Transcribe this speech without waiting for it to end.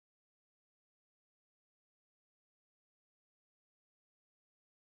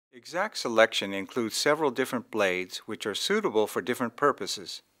Exact selection includes several different blades which are suitable for different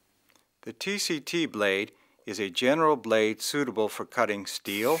purposes. The TCT blade is a general blade suitable for cutting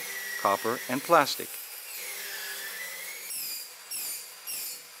steel, copper, and plastic.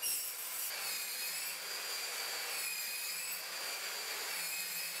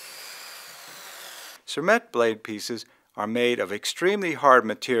 Cermet blade pieces are made of extremely hard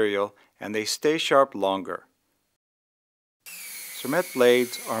material and they stay sharp longer. Cermet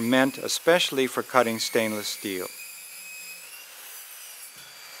blades are meant especially for cutting stainless steel.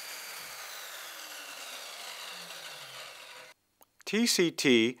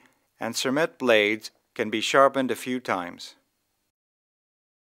 TCT and Cermet blades can be sharpened a few times.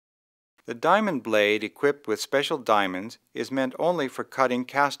 The diamond blade equipped with special diamonds is meant only for cutting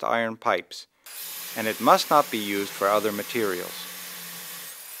cast iron pipes, and it must not be used for other materials.